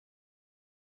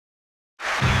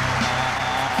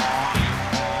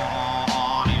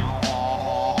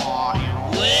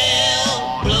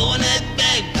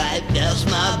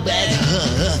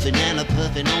huffing and a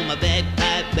puffing on my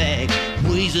bagpipe bag,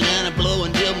 wheezing and a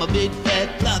blowing till my big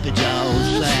fat floppy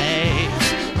jaws sag.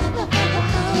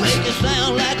 Make it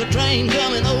sound like a train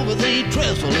coming over the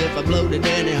trestle. If I blowed it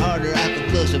any harder, I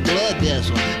could bust a blood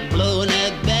vessel. Blowing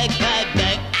that bagpipe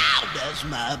bag, ow, that's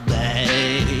my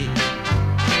bag.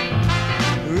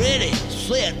 Ready,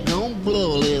 set, gonna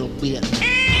blow a little bit.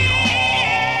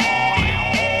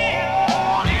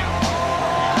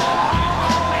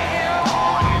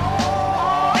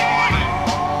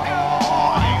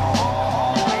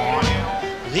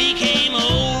 He came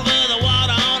over the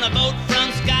water on a boat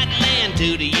from Scotland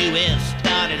to the U.S.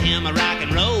 Started him a rock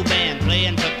and roll band,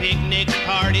 playing for picnics,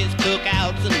 parties,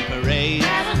 cookouts, and parades.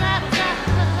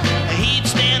 He'd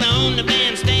stand on the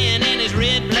bandstand in his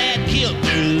red plaid kilt,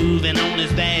 grooving on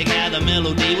his bag how the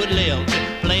melody would lilt.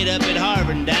 Played up at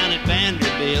Harvard and down at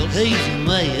Vanderbilt. He's a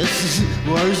mess.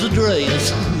 Where's the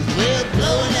dress? Well,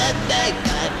 blowing that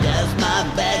bagpipe, that's my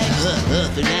bag.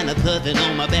 Huffing and a puffing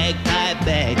on my bagpipe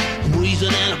bag,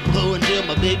 wheezing and a blowing till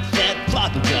my big fat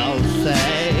floppy jaws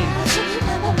sag.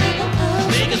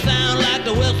 Make it sound like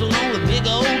the whistle on a big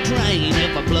old train.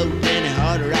 If I blowed any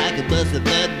harder, I could bust the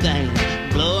blood vein.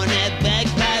 Blowing that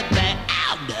bagpipe bag,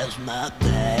 ow, that's my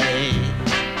bag.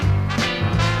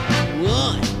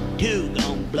 1, 2,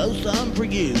 gonna blow some for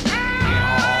you.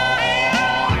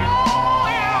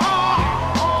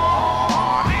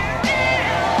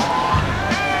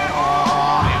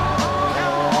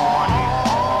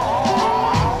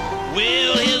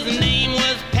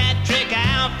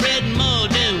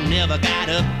 Got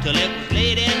up till it was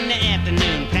late in the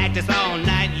afternoon. Practice all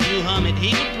night, you hum it,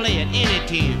 he could play it any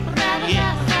tune.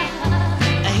 Yeah.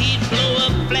 He'd blow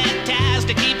up flat tires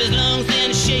to keep his lungs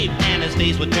in shape, and his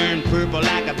face would turn purple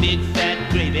like a big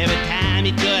fat grape every time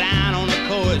he'd cut out on the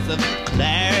chorus of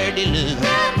Claire de Lune.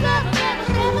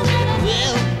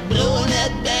 Well, blowing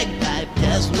that bagpipe,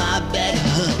 that's my bag.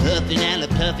 Huffing and a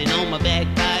puffing on my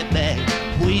bagpipe bag,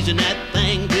 wheezing that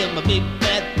thing till my big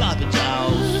fat floppy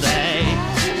jaws sag.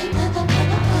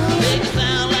 Make it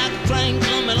sound like a train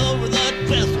coming over the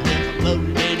trestle. If I blowed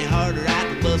it any harder, I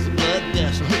could bust a blood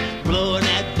vessel. Blowing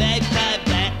that bagpipe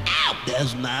back, ow,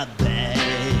 that's my bag.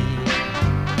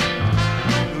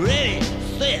 Ready,